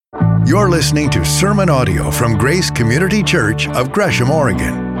You're listening to sermon audio from Grace Community Church of Gresham,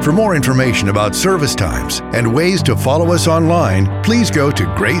 Oregon. For more information about service times and ways to follow us online, please go to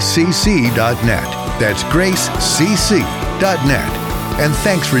gracecc.net. That's gracecc.net. And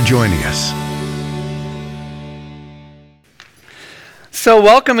thanks for joining us. So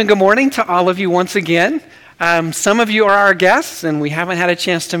welcome and good morning to all of you once again. Some of you are our guests and we haven't had a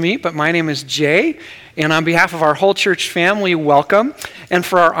chance to meet, but my name is Jay, and on behalf of our whole church family, welcome. And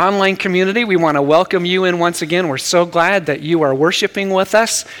for our online community, we want to welcome you in once again. We're so glad that you are worshiping with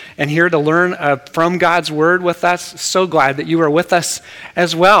us and here to learn from God's Word with us. So glad that you are with us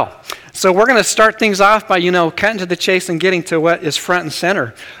as well. So we're going to start things off by, cutting to the chase and getting to what is front and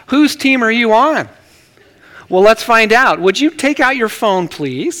center. Whose team are you on? Well, let's find out. Would you take out your phone,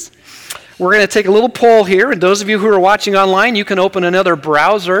 please? We're going to take a little poll here, and those of you who are watching online, you can open another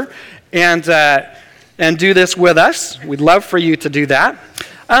browser and do this with us. We'd love for you to do that.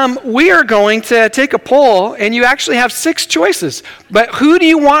 We are going to take a poll, and you actually have 6 choices. But who do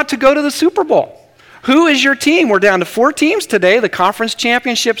you want to go to the Super Bowl? Who is your team? We're down to 4 teams today. The conference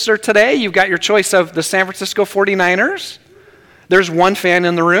championships are today. You've got your choice of the San Francisco 49ers. There's 1 fan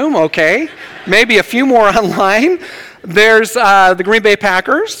in the room, okay. Maybe a few more online. There's the Green Bay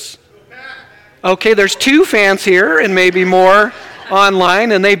Packers. Okay, there's 2 fans here and maybe more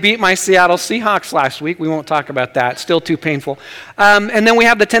online, and they beat my Seattle Seahawks last week. We won't talk about that. Still too painful. And then we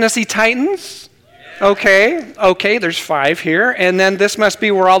have the Tennessee Titans. Okay, there's 5 here. And then this must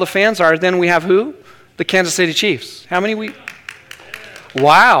be where all the fans are. Then we have who? The Kansas City Chiefs. How many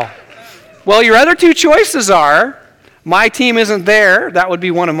Wow. Well, your other 2 choices are, my team isn't there. That would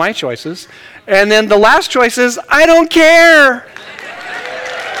be one of my choices. And then the last choice is, I don't care.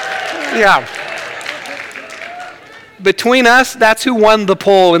 Yeah. Between us, that's who won the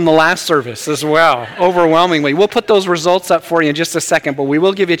poll in the last service as well, overwhelmingly. We'll put those results up for you in just a second, but we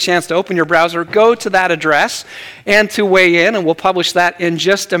will give you a chance to open your browser, go to that address, and to weigh in, and we'll publish that in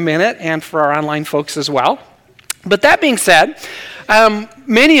just a minute, and for our online folks as well. But that being said,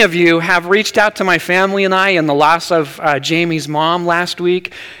 many of you have reached out to my family and I in the loss of Jamie's mom last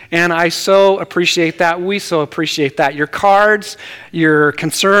week, and I so appreciate that. We so appreciate that. Your cards, your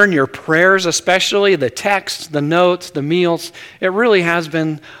concern, your prayers especially, the texts, the notes, the meals, it really has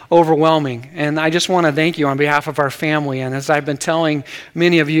been overwhelming. And I just want to thank you on behalf of our family. And as I've been telling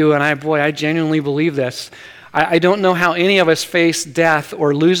many of you, and I genuinely believe this, I don't know how any of us face death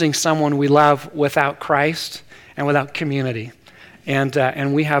or losing someone we love without Christ and without community.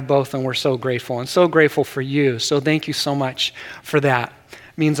 And we have both, and we're so grateful. And so grateful for you. So thank you so much for that.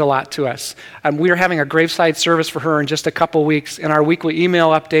 It means a lot to us. We are having a graveside service for her in just a couple weeks. In our weekly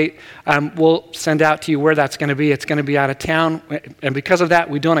email update, we'll send out to you where that's going to be. It's going to be out of town. And because of that,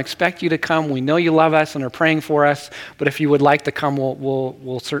 we don't expect you to come. We know you love us and are praying for us. But if you would like to come,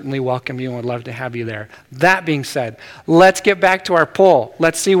 we'll certainly welcome you and would love to have you there. That being said, let's get back to our poll.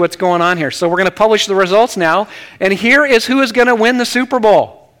 Let's see what's going on here. So we're going to publish the results now. And here is who is going to win the Super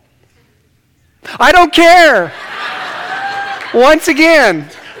Bowl. I don't care. Once again,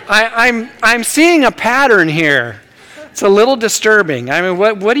 I'm seeing a pattern here. It's a little disturbing. I mean,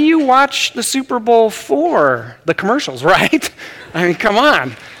 what do you watch the Super Bowl for? The commercials, right? I mean, come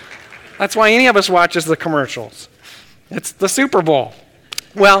on. That's why any of us watches the commercials. It's the Super Bowl.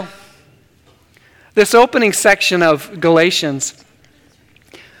 Well, this opening section of Galatians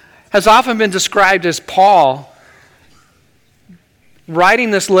has often been described as Paul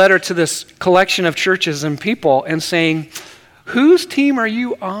writing this letter to this collection of churches and people and saying, whose team are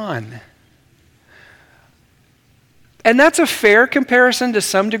you on? And that's a fair comparison to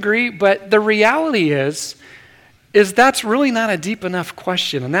some degree, but the reality is that's really not a deep enough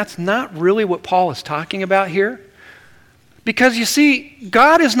question, and that's not really what Paul is talking about here. Because you see,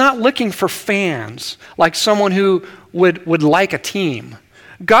 God is not looking for fans, like someone who would like a team.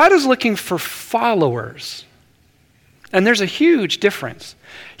 God is looking for followers. And there's a huge difference.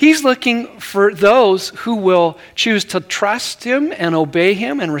 He's looking for those who will choose to trust him and obey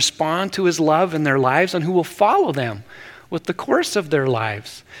him and respond to his love in their lives and who will follow them with the course of their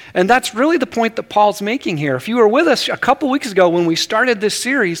lives. And that's really the point that Paul's making here. If you were with us a couple weeks ago when we started this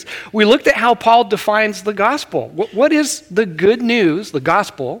series, we looked at how Paul defines the gospel. What is the good news, the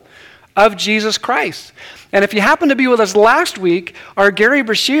gospel, of Jesus Christ? And if you happen to be with us last week, our Gary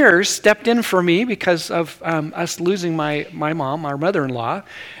Brashears stepped in for me because of us losing my mom, our mother-in-law,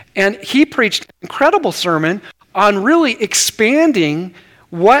 and he preached an incredible sermon on really expanding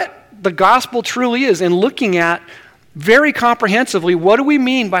what the gospel truly is and looking at very comprehensively, what do we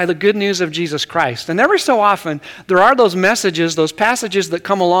mean by the good news of Jesus Christ? And every so often, there are those messages, those passages that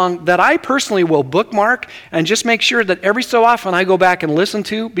come along that I personally will bookmark and just make sure that every so often I go back and listen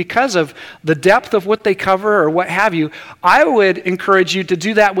to because of the depth of what they cover or what have you. I would encourage you to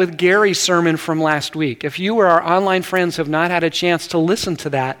do that with Gary's sermon from last week. If you or our online friends have not had a chance to listen to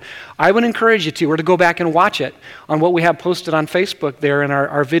that, I would encourage you to, or to go back and watch it on what we have posted on Facebook there in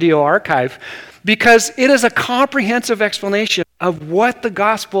our video archive. Because it is a comprehensive explanation of what the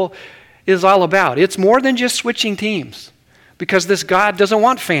gospel is all about. It's more than just switching teams, because this God doesn't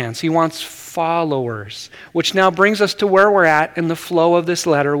want fans. He wants followers, which now brings us to where we're at in the flow of this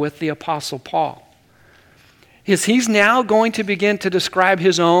letter with the Apostle Paul. He's now going to begin to describe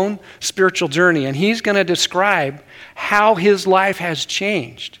his own spiritual journey, and he's going to describe how his life has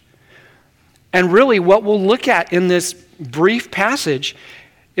changed. And really what we'll look at in this brief passage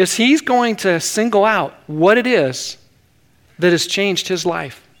is he's going to single out what it is that has changed his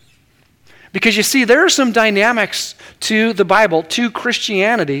life. Because you see, there are some dynamics to the Bible, to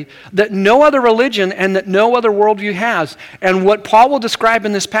Christianity, that no other religion and that no other worldview has. And what Paul will describe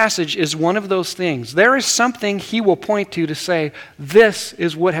in this passage is one of those things. There is something he will point to say, this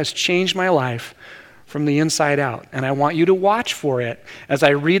is what has changed my life from the inside out. And I want you to watch for it as I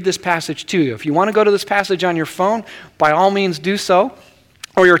read this passage to you. If you want to go to this passage on your phone, by all means do so.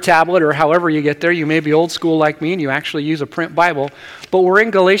 Or your tablet, or however you get there. You may be old school like me and you actually use a print Bible. But we're in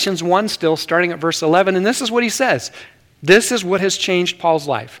Galatians 1 still, starting at verse 11, and this is what he says. This is what has changed Paul's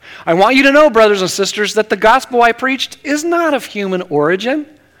life. I want you to know, brothers and sisters, that the gospel I preached is not of human origin.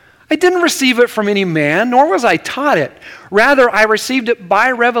 I didn't receive it from any man, nor was I taught it. Rather, I received it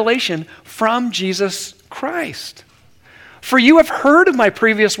by revelation from Jesus Christ. For you have heard of my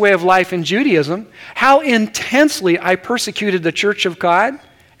previous way of life in Judaism, how intensely I persecuted the church of God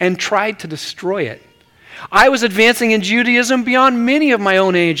and tried to destroy it. I was advancing in Judaism beyond many of my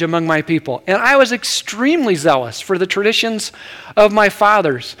own age among my people, and I was extremely zealous for the traditions of my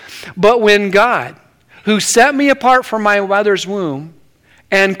fathers. But when God, who set me apart from my mother's womb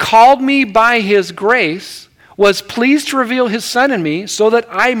and called me by his grace, was pleased to reveal his Son in me so that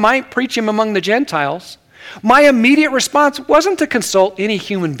I might preach him among the Gentiles, my immediate response wasn't to consult any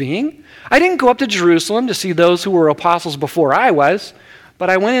human being. I didn't go up to Jerusalem to see those who were apostles before I was, but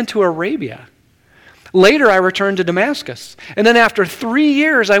I went into Arabia. Later, I returned to Damascus. And then after 3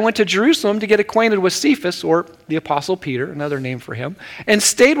 years, I went to Jerusalem to get acquainted with Cephas, or the Apostle Peter, another name for him, and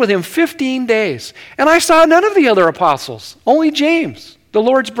stayed with him 15 days. And I saw none of the other apostles, only James, the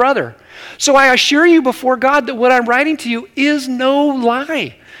Lord's brother. So I assure you before God that what I'm writing to you is no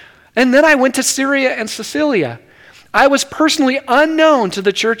lie. And then I went to Syria and Cilicia. I was personally unknown to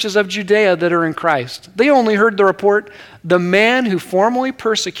the churches of Judea that are in Christ. They only heard the report, the man who formerly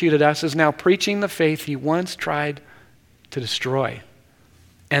persecuted us is now preaching the faith he once tried to destroy.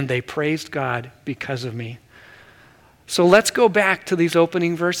 And they praised God because of me. So let's go back to these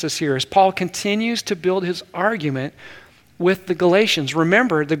opening verses here as Paul continues to build his argument with the Galatians.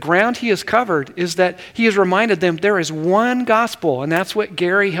 Remember, the ground he has covered is that he has reminded them there is one gospel, and that's what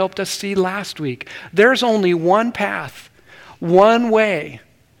Gary helped us see last week. There's only one path, one way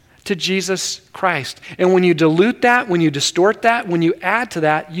to Jesus Christ. And when you dilute that, when you distort that, when you add to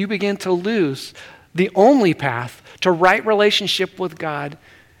that, you begin to lose the only path to right relationship with God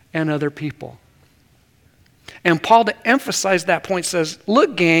and other people. And Paul, to emphasize that point, says,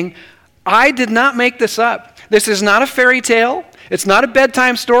 look, gang, I did not make this up. This is not a fairy tale. It's not a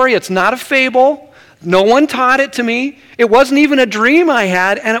bedtime story. It's not a fable. No one taught it to me. It wasn't even a dream I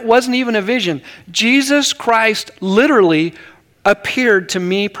had, and it wasn't even a vision. Jesus Christ literally appeared to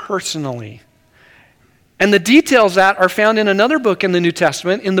me personally. And the details of that are found in another book in the New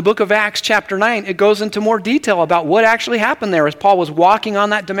Testament, in the book of Acts chapter 9. It goes into more detail about what actually happened there as Paul was walking on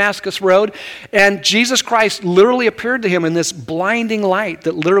that Damascus road, and Jesus Christ literally appeared to him in this blinding light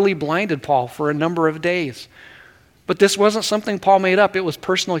that literally blinded Paul for a number of days. But this wasn't something Paul made up. It was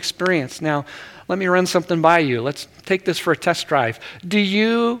personal experience. Now, let me run something by you. Let's take this for a test drive. Do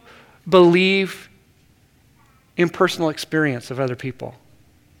you believe in personal experience of other people?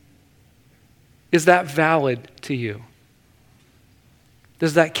 Is that valid to you?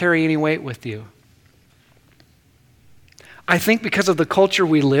 Does that carry any weight with you? I think because of the culture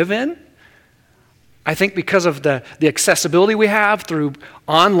we live in, I think because of the accessibility we have through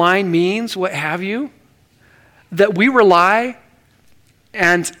online means, what have you, that we rely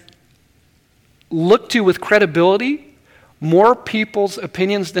and look to with credibility more people's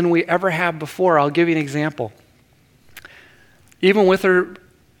opinions than we ever have before. I'll give you an example. Even with her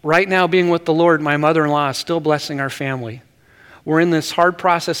right now being with the Lord, my mother-in-law is still blessing our family. we're in this hard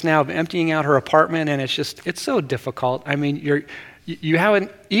process now of emptying out her apartment, and it's so difficult. I mean, you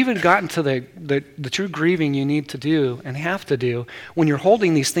haven't even gotten to the true grieving you need to do and have to do when you're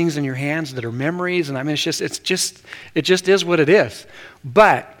holding these things in your hands that are memories. And I mean, it just is what it is.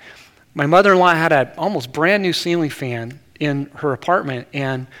 But my mother-in-law had an almost brand new ceiling fan in her apartment,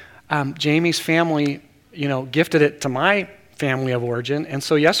 and Jamie's family, gifted it to my family of origin. And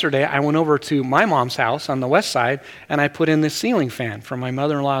so yesterday I went over to my mom's house on the west side, and I put in this ceiling fan from my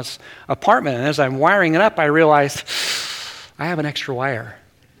mother-in-law's apartment. And as I'm wiring it up, I realized I have an extra wire.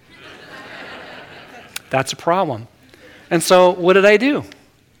 That's a problem. And so what did I do?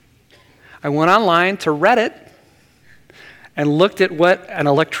 I went online to Reddit and looked at what an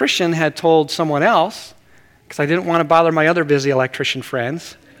electrician had told someone else, because I didn't want to bother my other busy electrician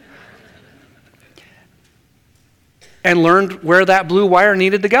friends, and learned where that blue wire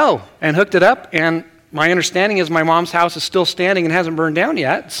needed to go and hooked it up. And my understanding is my mom's house is still standing and hasn't burned down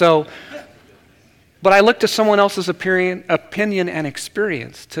yet. But I looked to someone else's opinion and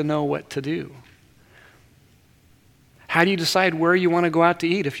experience to know what to do. How do you decide where you want to go out to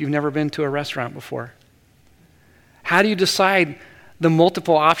eat if you've never been to a restaurant before? How do you decide the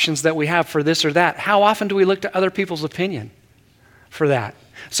multiple options that we have for this or that? How often do we look to other people's opinion for that?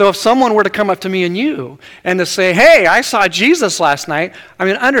 So if someone were to come up to me and you and to say, hey, I saw Jesus last night, I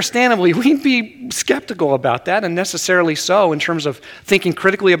mean, understandably, we'd be skeptical about that, and necessarily so in terms of thinking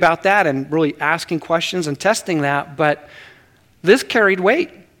critically about that and really asking questions and testing that. But this carried weight,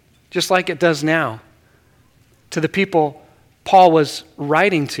 just like it does now, to the people Paul was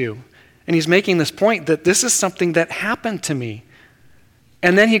writing to. And he's making this point that this is something that happened to me.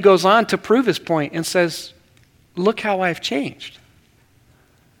 And then he goes on to prove his point and says, look how I've changed.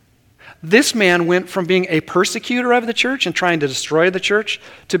 This man went from being a persecutor of the church and trying to destroy the church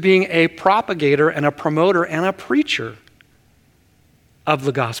to being a propagator and a promoter and a preacher of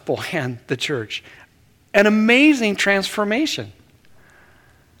the gospel and the church. An amazing transformation.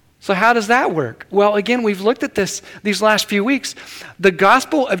 So how does that work? Well, again, we've looked at this these last few weeks. The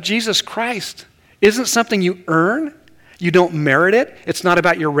gospel of Jesus Christ isn't something you earn. You don't merit it. It's not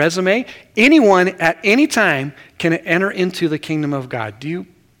about your resume. Anyone at any time can enter into the kingdom of God. Do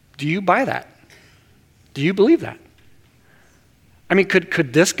you buy that? Do you believe that? I mean,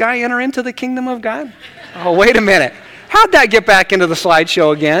 could this guy enter into the kingdom of God? Oh, wait a minute. How'd that get back into the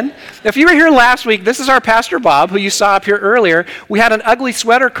slideshow again? If you were here last week, this is our Pastor Bob, who you saw up here earlier. We had an ugly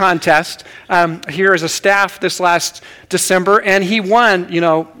sweater contest here as a staff this last December, and he won,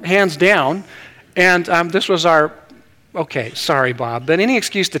 hands down. And this was our, okay, sorry, Bob, but any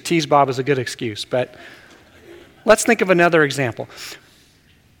excuse to tease Bob is a good excuse. But let's think of another example.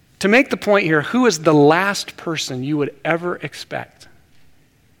 To make the point here, who is the last person you would ever expect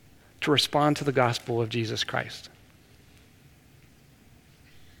to respond to the gospel of Jesus Christ?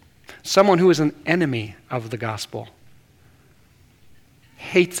 Someone who is an enemy of the gospel,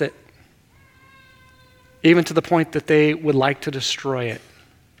 hates it, even to the point that they would like to destroy it.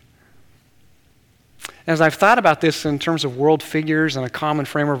 As I've thought about this in terms of world figures and a common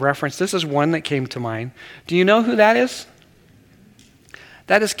frame of reference, this is one that came to mind. Do you know who that is?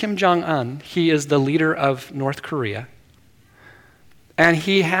 That is Kim Jong-un. He is the leader of North Korea. And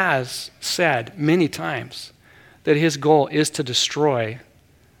he has said many times that his goal is to destroy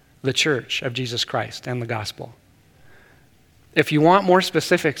the church of Jesus Christ and the gospel. If you want more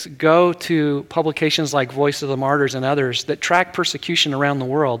specifics, go to publications like Voice of the Martyrs and others that track persecution around the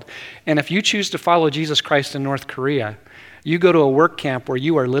world. And if you choose to follow Jesus Christ in North Korea, you go to a work camp where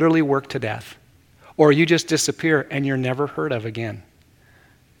you are literally worked to death, or you just disappear and you're never heard of again.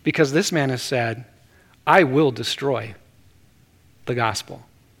 Because this man has said, I will destroy the gospel,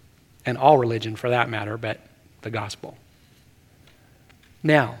 and all religion for that matter, but the gospel.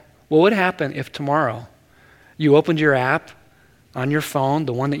 Now, what would happen if tomorrow you opened your app on your phone,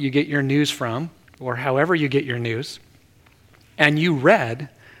 the one that you get your news from, or however you get your news, and you read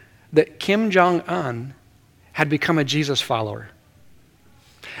that Kim Jong-un had become a Jesus follower?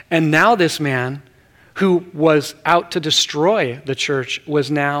 And now this man who was out to destroy the church was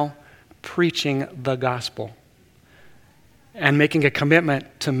now preaching the gospel and making a commitment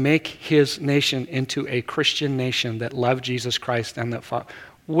to make his nation into a Christian nation that loved Jesus Christ and that fought.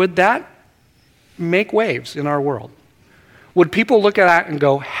 Would that make waves in our world? Would people look at that and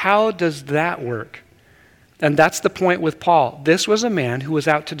go, how does that work? And that's the point with Paul. This was a man who was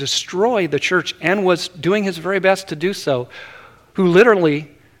out to destroy the church and was doing his very best to do so, who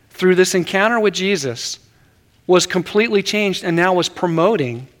literally, through this encounter with Jesus, was completely changed and now was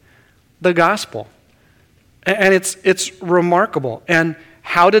promoting the gospel. And it's remarkable. And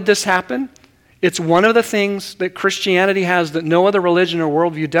how did this happen? It's one of the things that Christianity has that no other religion or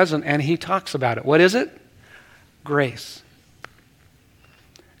worldview doesn't, and he talks about it. What is it? Grace.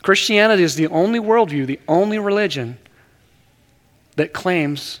 Christianity is the only worldview, the only religion that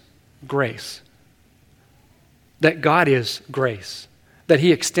claims grace. That God is grace. That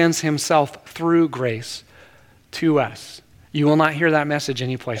he extends himself through grace to us. You will not hear that message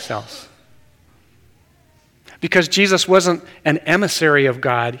anyplace else. Because Jesus wasn't an emissary of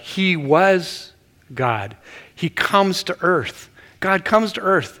God, he was God. He comes to earth. God comes to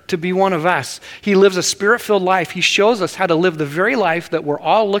earth to be one of us. He lives a spirit-filled life. He shows us how to live the very life that we're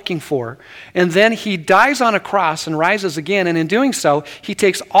all looking for. And then he dies on a cross and rises again. And in doing so, he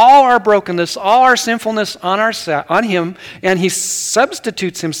takes all our brokenness, all our sinfulness on him, and he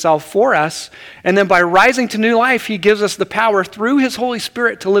substitutes himself for us. And then by rising to new life, he gives us the power through his Holy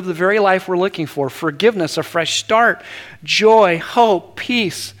Spirit to live the very life we're looking for. Forgiveness, a fresh start, joy, hope,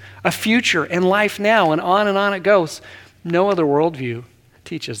 peace, a future, and life now, and on it goes. No other worldview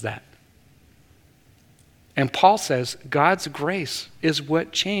teaches that. And Paul says, God's grace is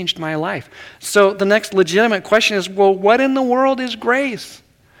what changed my life. So the next legitimate question is, well, what in the world is grace?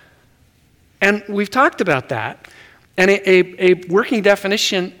 And we've talked about that. And a working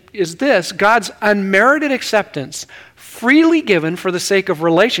definition is this: God's unmerited acceptance, freely given for the sake of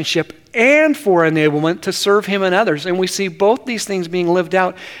relationship and for enablement to serve him and others. And we see both these things being lived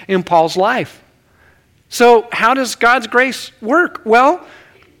out in Paul's life. So how does God's grace work? Well,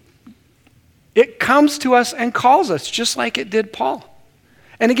 it comes to us and calls us, just like it did Paul.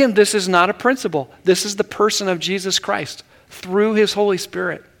 And again, this is not a principle. This is the person of Jesus Christ through his Holy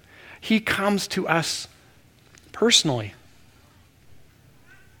Spirit. He comes to us personally.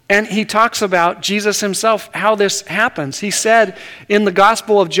 And he talks about Jesus himself, how this happens. He said in the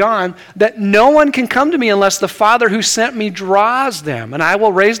Gospel of John that no one can come to me unless the Father who sent me draws them, and I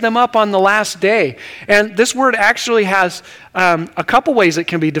will raise them up on the last day. And this word actually has a couple ways it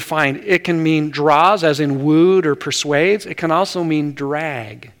can be defined. It can mean draws, as in wooed or persuades. It can also mean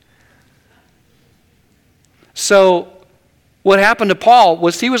drag. So what happened to Paul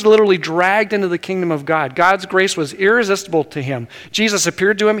was he was literally dragged into the kingdom of God. God's grace was irresistible to him. Jesus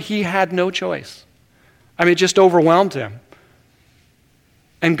appeared to him. He had no choice. I mean, it just overwhelmed him.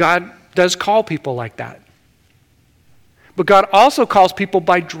 And God does call people like that. But God also calls people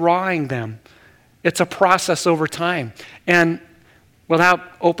by drawing them. It's a process over time. And without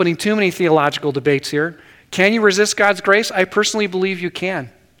opening too many theological debates here, can you resist God's grace? I personally believe you can.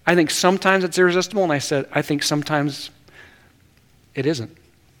 I think sometimes it's irresistible, and I think sometimes it isn't.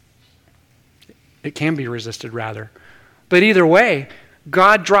 It can be resisted, rather. But either way,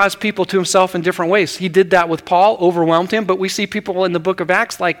 God draws people to himself in different ways. He did that with Paul, overwhelmed him, but we see people in the book of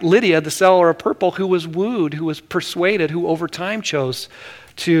Acts like Lydia, the seller of purple, who was wooed, who was persuaded, who over time chose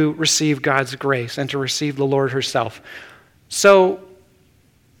to receive God's grace and to receive the Lord herself. So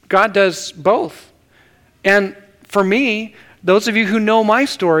God does both. And for me, those of you who know my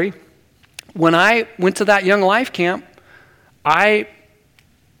story, when I went to that Young Life camp, I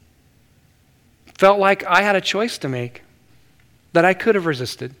felt like I had a choice to make that I could have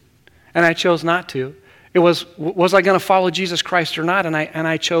resisted, and I chose not to. It was I going to follow Jesus Christ or not? And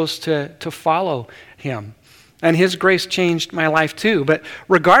I chose to follow him. And his grace changed my life too. But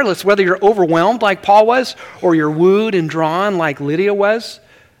regardless, whether you're overwhelmed like Paul was, or you're wooed and drawn like Lydia was,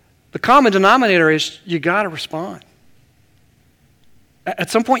 the common denominator is you got to respond.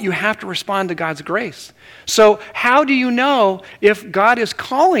 At some point, you have to respond to God's grace. So how do you know if God is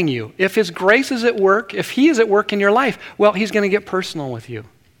calling you? If his grace is at work, if he is at work in your life? Well, he's going to get personal with you.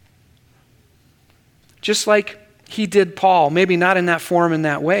 Just like he did Paul. Maybe not in that form, in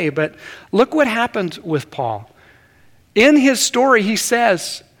that way, but look what happened with Paul. In his story, he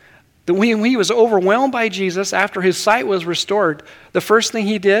says that when he was overwhelmed by Jesus after his sight was restored, the first thing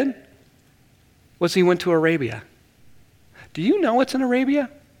he did was he went to Arabia. Do you know what's in Arabia?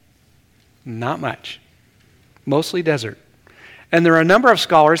 Not much. Mostly desert. And there are a number of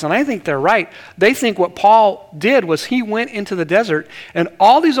scholars, and I think they're right. They think what Paul did was he went into the desert, and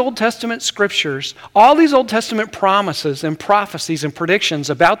all these Old Testament scriptures, all these Old Testament promises and prophecies and predictions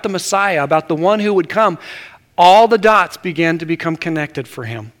about the Messiah, about the one who would come, all the dots began to become connected for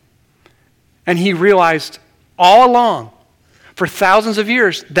him. And he realized all along, for thousands of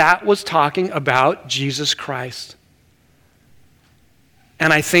years, that was talking about Jesus Christ.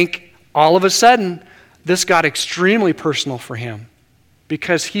 And I think all of a sudden, this got extremely personal for him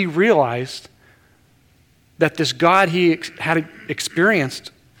because he realized that this God he had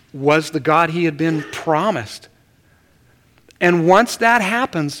experienced was the God he had been promised. And once that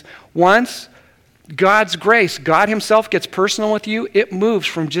happens, once God's grace, God himself gets personal with you. It moves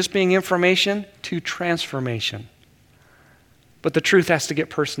from just being information to transformation. But the truth has to get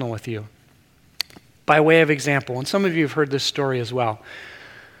personal with you. By way of example, and some of you have heard this story as well.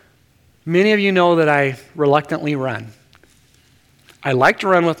 Many of you know that I reluctantly run. I like to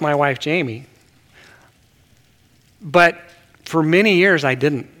run with my wife, Jamie, but for many years I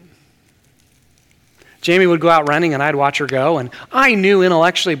didn't. Jamie would go out running and I'd watch her go, and I knew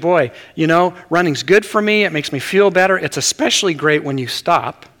intellectually, boy, running's good for me. It makes me feel better. It's especially great when you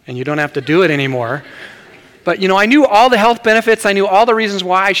stop and you don't have to do it anymore. But, I knew all the health benefits. I knew all the reasons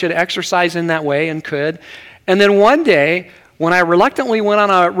why I should exercise in that way and could. And then one day, when I reluctantly went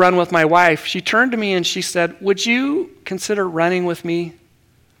on a run with my wife, she turned to me and she said, "Would you consider running with me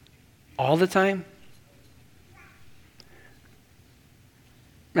all the time?"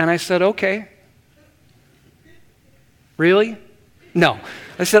 And I said, "Okay." "Really?" "No."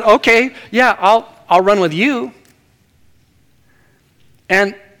 I said, "Okay, yeah, I'll run with you."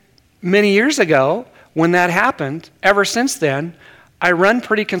 And many years ago, when that happened, ever since then, I run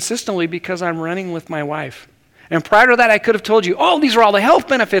pretty consistently because I'm running with my wife. And prior to that, I could have told you, these are all the health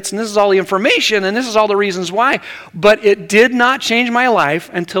benefits, and this is all the information, and this is all the reasons why. But it did not change my life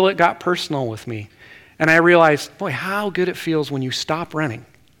until it got personal with me. And I realized, boy, how good it feels when you stop running.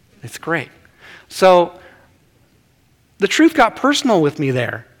 It's great. So the truth got personal with me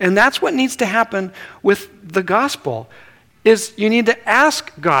there. And that's what needs to happen with the gospel, is you need to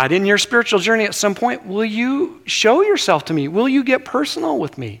ask God in your spiritual journey at some point, will you show yourself to me? Will you get personal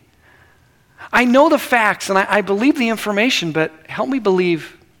with me? I know the facts and I believe the information, but help me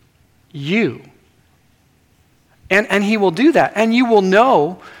believe you. And he will do that. And you will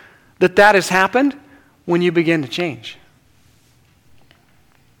know that that has happened when you begin to change.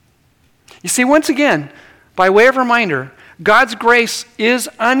 You see, once again, by way of reminder, God's grace is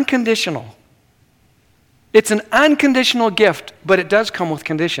unconditional. It's an unconditional gift, but it does come with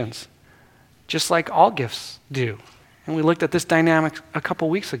conditions, just like all gifts do. And we looked at this dynamic a couple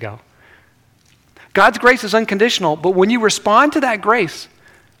weeks ago. God's grace is unconditional, but when you respond to that grace,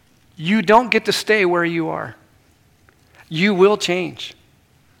 you don't get to stay where you are. You will change.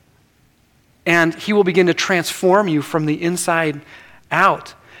 And he will begin to transform you from the inside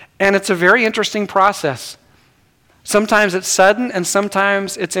out. And it's a very interesting process. Sometimes it's sudden and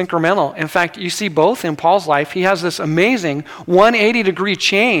sometimes it's incremental. In fact, you see both in Paul's life. He has this amazing 180-degree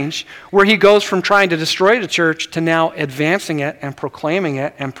change where he goes from trying to destroy the church to now advancing it and proclaiming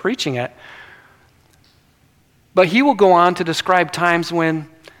it and preaching it. But he will go on to describe times when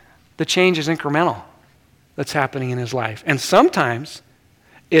the change is incremental that's happening in his life. And sometimes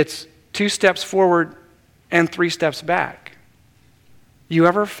it's 2 steps forward and 3 steps back. You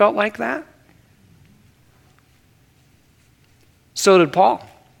ever felt like that? So did Paul.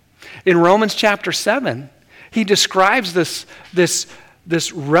 In Romans chapter 7, he describes this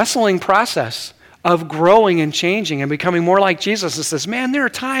wrestling process of growing and changing and becoming more like Jesus. He says, man, there are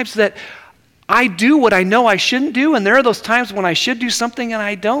times that I do what I know I shouldn't do, and there are those times when I should do something and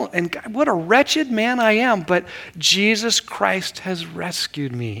I don't. And God, what a wretched man I am, but Jesus Christ has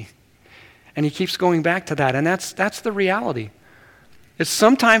rescued me. And he keeps going back to that, and that's the reality. It's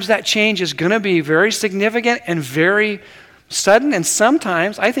sometimes that change is going to be very significant and very sudden, and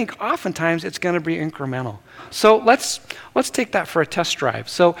sometimes, I think oftentimes, it's going to be incremental. So let's take that for a test drive.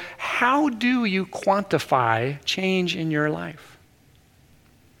 So how do you quantify change in your life?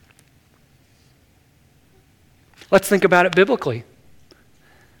 Let's think about it biblically.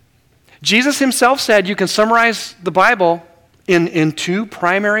 Jesus himself said you can summarize the Bible in 2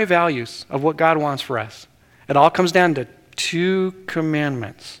 primary values of what God wants for us. It all comes down to 2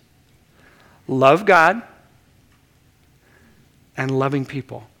 commandments. Love God and loving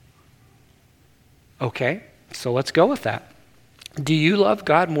people. Okay, so let's go with that. Do you love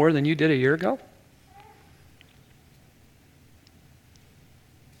God more than you did a year ago?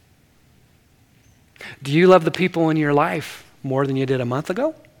 Do you love the people in your life more than you did a month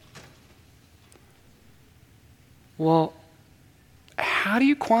ago? Well, how do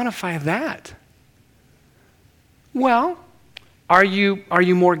you quantify that? Well, are you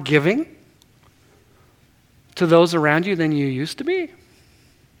more giving to those around you than you used to be?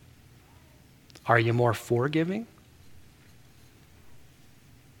 Are you more forgiving?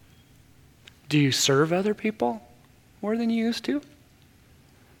 Do you serve other people more than you used to?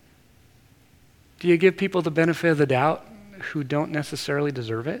 Do you give people the benefit of the doubt who don't necessarily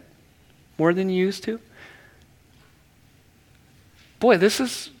deserve it more than you used to? Boy, this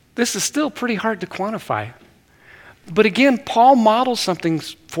is still pretty hard to quantify. But again, Paul models something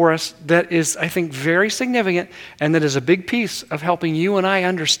for us that is, I think, very significant and that is a big piece of helping you and I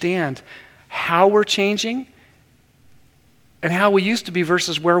understand how we're changing and how we used to be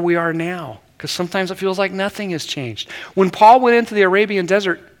versus where we are now. Because sometimes it feels like nothing has changed. When Paul went into the Arabian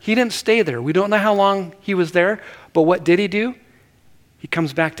desert, he didn't stay there. We don't know how long he was there, but what did he do? He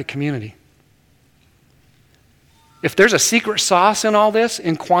comes back to community. If there's a secret sauce in all this,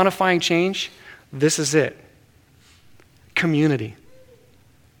 in quantifying change, this is it. Community.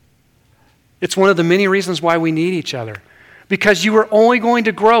 It's one of the many reasons why we need each other. Because you are only going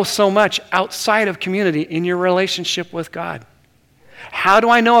to grow so much outside of community in your relationship with God. How do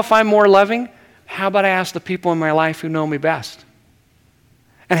I know if I'm more loving? How about I ask the people in my life who know me best?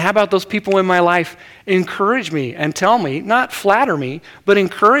 And how about those people in my life encourage me and tell me, not flatter me, but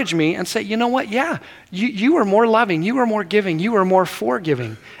encourage me and say, you know what, yeah, you are more loving, you are more giving, you are more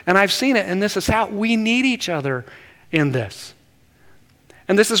forgiving. And I've seen it, and this is how we need each other in this.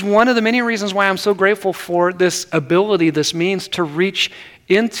 And this is one of the many reasons why I'm so grateful for this ability, this means to reach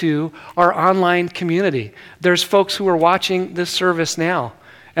into our online community. There's folks who are watching this service now,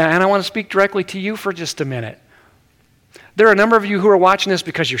 and I want to speak directly to you for just a minute. There are a number of you who are watching this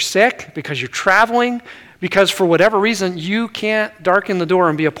because you're sick, because you're traveling, because for whatever reason you can't darken the door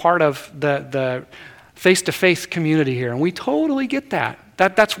and be a part of the face-to-face community here. And we totally get that.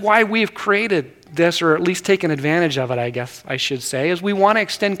 That's why we've created this, or at least taken advantage of it, I guess I should say, is we want to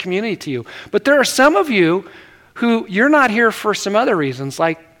extend community to you. But there are some of you who you're not here for some other reasons,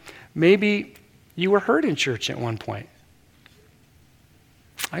 like maybe you were hurt in church at one point.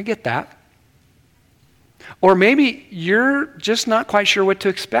 I get that. Or maybe you're just not quite sure what to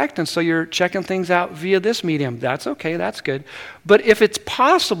expect, and so you're checking things out via this medium. That's okay, that's good. But if it's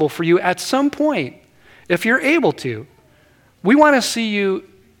possible for you at some point, if you're able to, we want to see you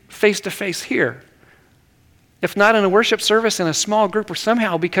face-to-face here. If not in a worship service, in a small group or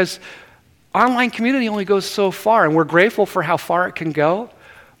somehow, because online community only goes so far, and we're grateful for how far it can go,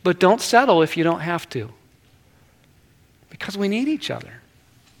 but don't settle if you don't have to. Because we need each other.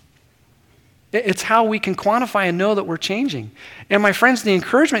 It's how we can quantify and know that we're changing. And my friends, the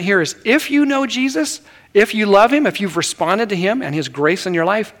encouragement here is if you know Jesus, if you love him, if you've responded to him and his grace in your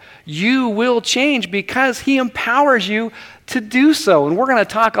life, you will change because he empowers you to do so. And we're going to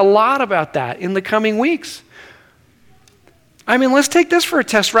talk a lot about that in the coming weeks. I mean, let's take this for a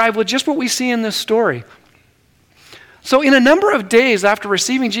test drive with just what we see in this story. So in a number of days after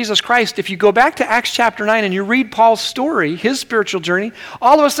receiving Jesus Christ, if you go back to Acts chapter 9 and you read Paul's story, his spiritual journey,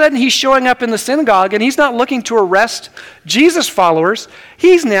 all of a sudden he's showing up in the synagogue and he's not looking to arrest Jesus followers.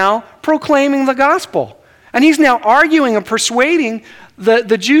 He's now proclaiming the gospel. And he's now arguing and persuading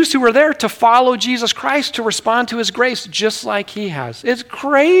the Jews who were there to follow Jesus Christ, to respond to his grace just like he has. It's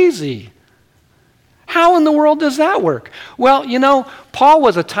crazy. How in the world does that work? Well, you know, Paul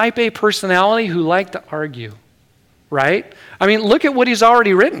was a type A personality who liked to argue. Right? I mean, look at what he's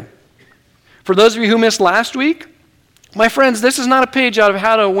already written. For those of you who missed last week, my friends, this is not a page out of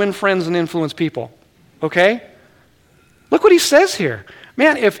how to win friends and influence people. Okay? Look what he says here.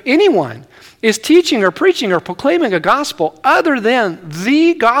 Man, if anyone is teaching or preaching or proclaiming a gospel other than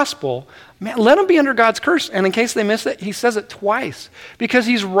the gospel, man, let them be under God's curse. And in case they miss it, he says it twice. Because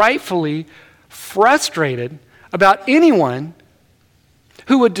he's rightfully frustrated about anyone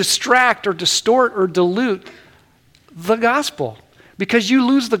who would distract or distort or dilute the gospel. Because you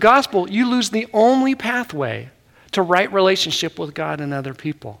lose the gospel, you lose the only pathway to right relationship with God and other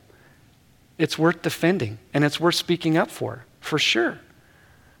people. It's worth defending, and it's worth speaking up for sure.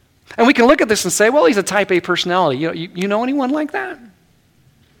 And we can look at this and say, well, he's a type A personality. You know anyone like that?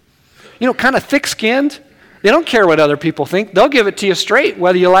 You know, kind of thick-skinned. They don't care what other people think. They'll give it to you straight,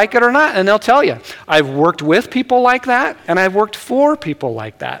 whether you like it or not, and they'll tell you. I've worked with people like that, and I've worked for people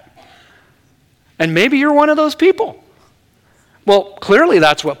like that. And maybe you're one of those people. Well, clearly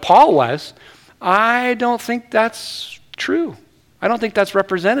that's what Paul was. I don't think that's true. I don't think that's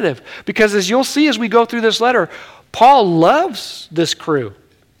representative. Because as you'll see as we go through this letter, Paul loves this crew.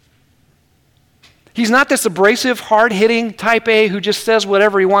 He's not this abrasive, hard-hitting type A who just says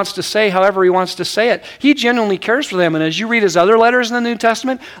whatever he wants to say, however he wants to say it. He genuinely cares for them. And as you read his other letters in the New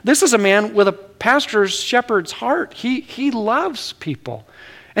Testament, this is a man with a pastor's, shepherd's heart. He loves people.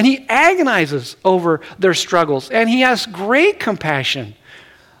 And he agonizes over their struggles. And he has great compassion.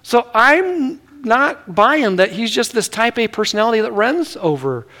 So I'm not buying that he's just this type A personality that runs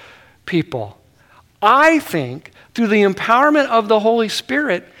over people. I think through the empowerment of the Holy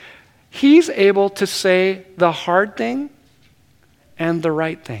Spirit, he's able to say the hard thing and the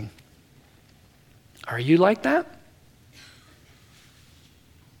right thing. Are you like that?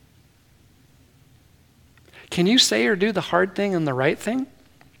 Can you say or do the hard thing and the right thing?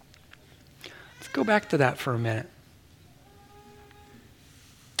 Let's go back to that for a minute.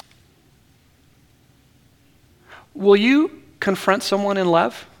 Will you confront someone in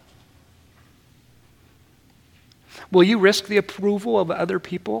love? Will you risk the approval of other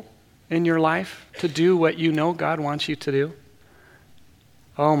people in your life to do what you know God wants you to do?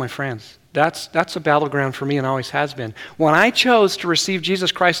 Oh, my friends, that's a battleground for me and always has been. When I chose to receive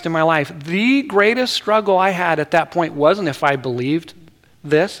Jesus Christ in my life, the greatest struggle I had at that point wasn't if I believed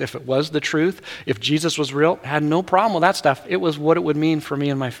this, if it was the truth, if Jesus was real. I had no problem with that stuff. It was what it would mean for me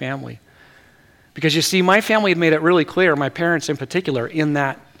and my family. Because you see, my family had made it really clear, my parents in particular, in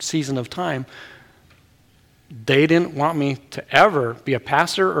that season of time, they didn't want me to ever be a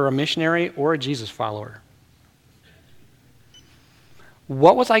pastor or a missionary or a Jesus follower.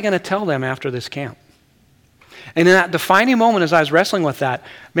 What was I going to tell them after this camp? And in that defining moment as I was wrestling with that,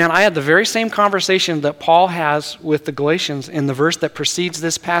 man, I had the very same conversation that Paul has with the Galatians in the verse that precedes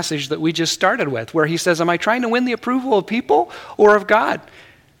this passage that we just started with, where he says, am I trying to win the approval of people or of God?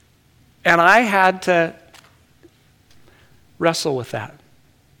 And I had to wrestle with that.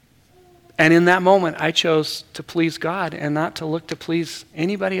 And in that moment, I chose to please God and not to look to please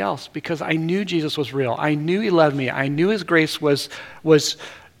anybody else because I knew Jesus was real. I knew he loved me. I knew his grace was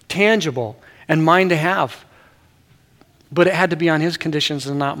tangible and mine to have. But it had to be on his conditions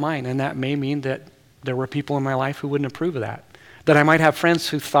and not mine. And that may mean that there were people in my life who wouldn't approve of that. That I might have friends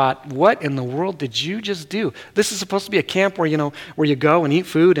who thought, what in the world did you just do? This is supposed to be a camp where you go and eat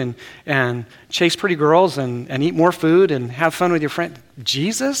food and chase pretty girls and eat more food and have fun with your friend.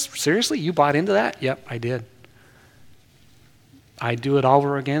 Jesus? Seriously? You bought into that? Yep, I did. I'd do it all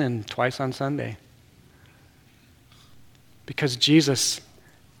over again and twice on Sunday. Because Jesus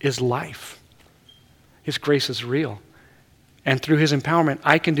is life. His grace is real. And through his empowerment,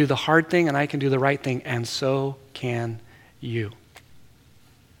 I can do the hard thing and I can do the right thing, and so can you.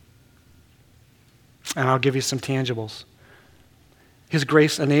 And I'll give you some tangibles. His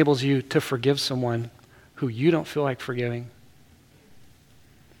grace enables you to forgive someone who you don't feel like forgiving.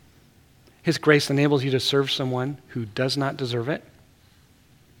 His grace enables you to serve someone who does not deserve it.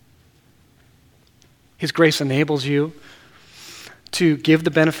 His grace enables you to give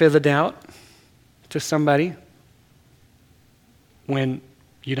the benefit of the doubt to somebody when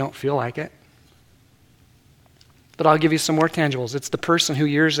you don't feel like it. But I'll give you some more tangibles. It's the person who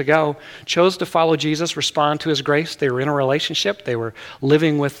years ago chose to follow Jesus, respond to his grace. They were in a relationship. They were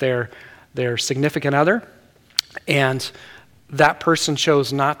living with their significant other. And that person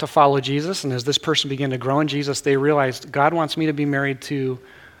chose not to follow Jesus. And as this person began to grow in Jesus, they realized, God wants me to be married to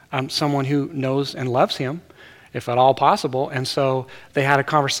someone who knows and loves him, if at all possible. And so they had a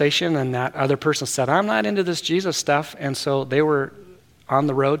conversation, and that other person said, I'm not into this Jesus stuff. And so they were on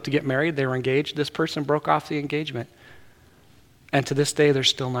the road to get married. They were engaged. This person broke off the engagement. And to this day, they're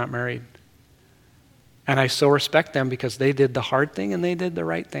still not married. And I so respect them because they did the hard thing and they did the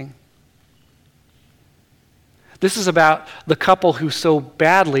right thing. This is about the couple who so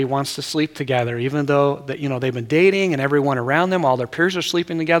badly wants to sleep together, even though they've been dating and everyone around them, all their peers are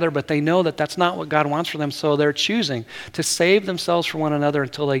sleeping together, but they know that that's not what God wants for them, so they're choosing to save themselves for one another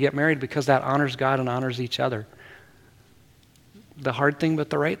until they get married because that honors God and honors each other. The hard thing,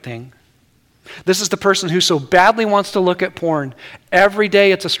 but the right thing. This is the person who so badly wants to look at porn. Every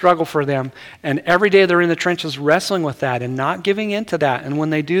day it's a struggle for them, and every day they're in the trenches wrestling with that and not giving in to that. And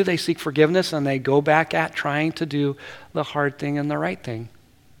when they do, they seek forgiveness and they go back at trying to do the hard thing and the right thing.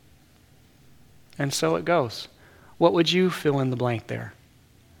 And so it goes. What would you fill in the blank there?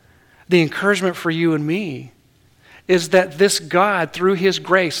 The encouragement for you and me is that this God, through his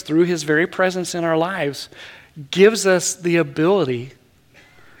grace, through his very presence in our lives, gives us the ability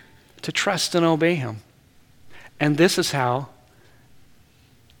to trust and obey him. And this is how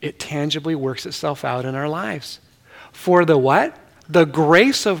it tangibly works itself out in our lives. For the what? The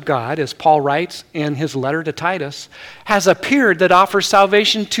grace of God, as Paul writes in his letter to Titus, has appeared that offers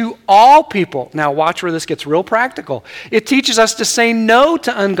salvation to all people. Now watch where this gets real practical. It teaches us to say no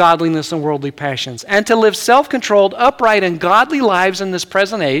to ungodliness and worldly passions and to live self-controlled, upright, and godly lives in this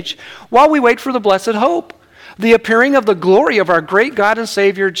present age while we wait for the blessed hope, the appearing of the glory of our great God and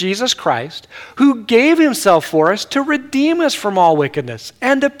Savior, Jesus Christ, who gave himself for us to redeem us from all wickedness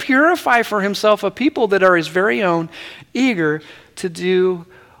and to purify for himself a people that are his very own, eager to do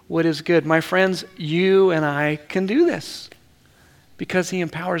what is good. My friends, you and I can do this because he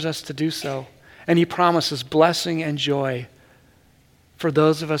empowers us to do so. And he promises blessing and joy for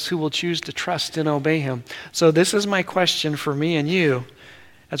those of us who will choose to trust and obey him. So this is my question for me and you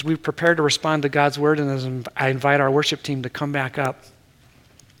as we prepare to respond to God's word, and as I invite our worship team to come back up.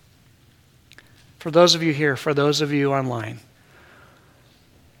 For those of you here, for those of you online,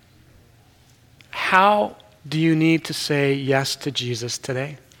 how do you need to say yes to Jesus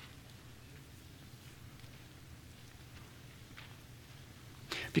today?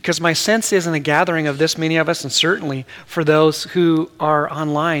 Because my sense is in a gathering of this many of us, and certainly for those who are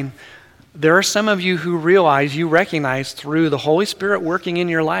online, there are some of you who recognize through the Holy Spirit working in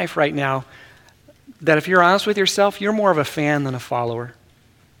your life right now, that if you're honest with yourself, you're more of a fan than a follower.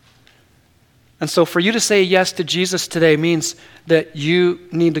 And so for you to say yes to Jesus today means that you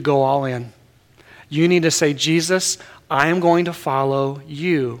need to go all in. You need to say, Jesus, I am going to follow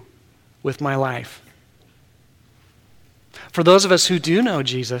you with my life. For those of us who do know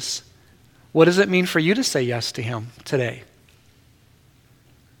Jesus, what does it mean for you to say yes to him today?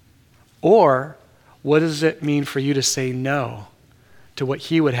 Or what does it mean for you to say no to what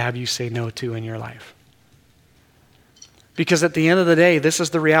he would have you say no to in your life? Because at the end of the day, this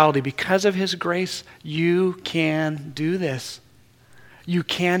is the reality. Because of his grace, you can do this. You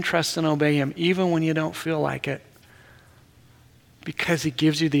can trust and obey him even when you don't feel like it. Because he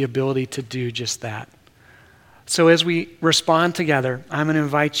gives you the ability to do just that. So as we respond together, I'm going to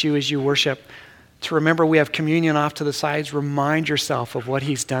invite you as you worship to remember we have communion off to the sides. Remind yourself of what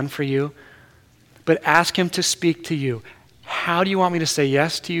he's done for you. But ask him to speak to you. How do you want me to say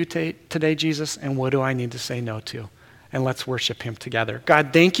yes to you today, Jesus? And what do I need to say no to? And let's worship him together. God,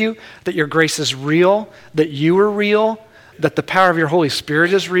 thank you that your grace is real, that you are real, that the power of your Holy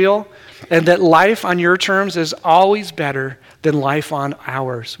Spirit is real, and that life on your terms is always better than life on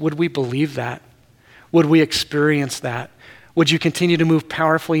ours. Would we believe that? Would we experience that? Would you continue to move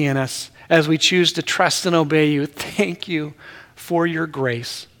powerfully in us as we choose to trust and obey you? Thank you for your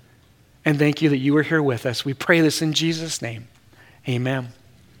grace. And thank you that you are here with us. We pray this in Jesus' name. Amen.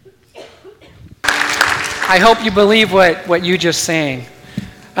 I hope you believe what you just sang.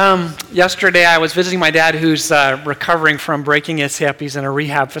 Yesterday I was visiting my dad who's recovering from breaking his hip. He's in a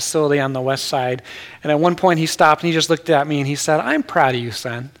rehab facility on the west side. And at one point he stopped and he just looked at me and he said, I'm proud of you,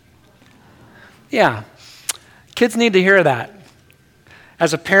 son. Yeah, kids need to hear that.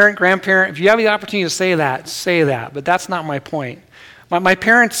 As a parent, grandparent, if you have the opportunity to say that. But that's not my point. My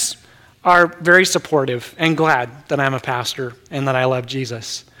parents are very supportive and glad that I'm a pastor and that I love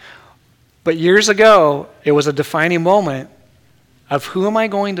Jesus. But years ago, it was a defining moment of who am I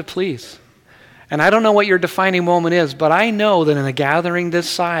going to please? And I don't know what your defining moment is, but I know that in a gathering this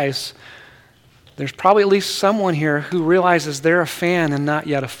size, there's probably at least someone here who realizes they're a fan and not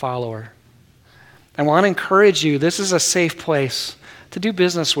yet a follower. I want to encourage you, this is a safe place to do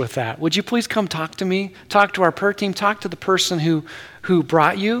business with that. Would you please come talk to me, talk to our prayer team, talk to the person who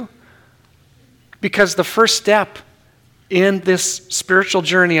brought you? Because the first step in this spiritual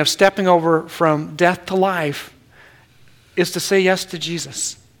journey of stepping over from death to life is to say yes to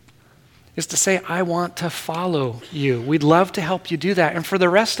Jesus. Is to say, I want to follow you. We'd love to help you do that. And for the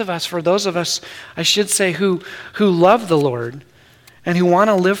rest of us, for those of us, I should say, who love the Lord and who want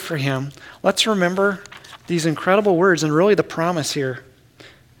to live for him, let's remember these incredible words and really the promise here.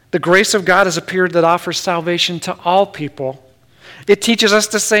 The grace of God has appeared that offers salvation to all people. It teaches us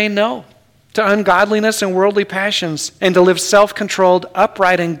to say no to ungodliness and worldly passions and to live self-controlled,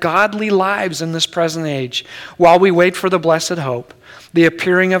 upright, and godly lives in this present age while we wait for the blessed hope, the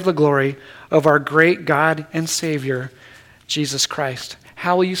appearing of the glory of our great God and Savior, Jesus Christ.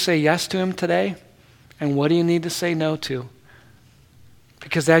 How will you say yes to him today? And what do you need to say no to?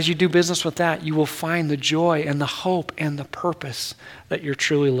 Because as you do business with that, you will find the joy and the hope and the purpose that you're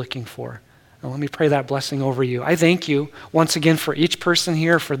truly looking for. And let me pray that blessing over you. I thank you once again for each person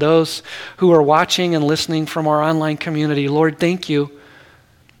here, for those who are watching and listening from our online community. Lord, thank you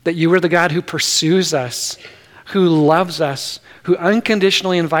that you are the God who pursues us, who loves us, who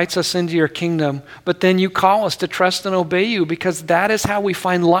unconditionally invites us into your kingdom, but then you call us to trust and obey you because that is how we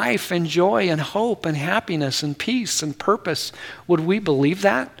find life and joy and hope and happiness and peace and purpose. Would we believe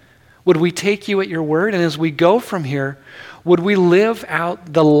that? Would we take you at your word? And as we go from here, would we live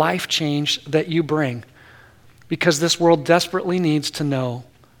out the life change that you bring? Because this world desperately needs to know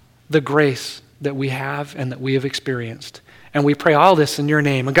the grace that we have and that we have experienced. And we pray all this in your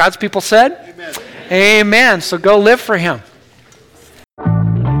name. And God's people said, Amen. Amen. So go live for him.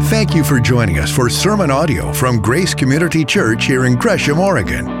 Thank you for joining us for sermon audio from Grace Community Church here in Gresham,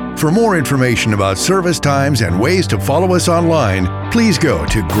 Oregon. For more information about service times and ways to follow us online, please go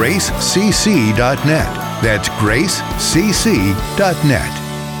to gracecc.net. That's gracecc.net.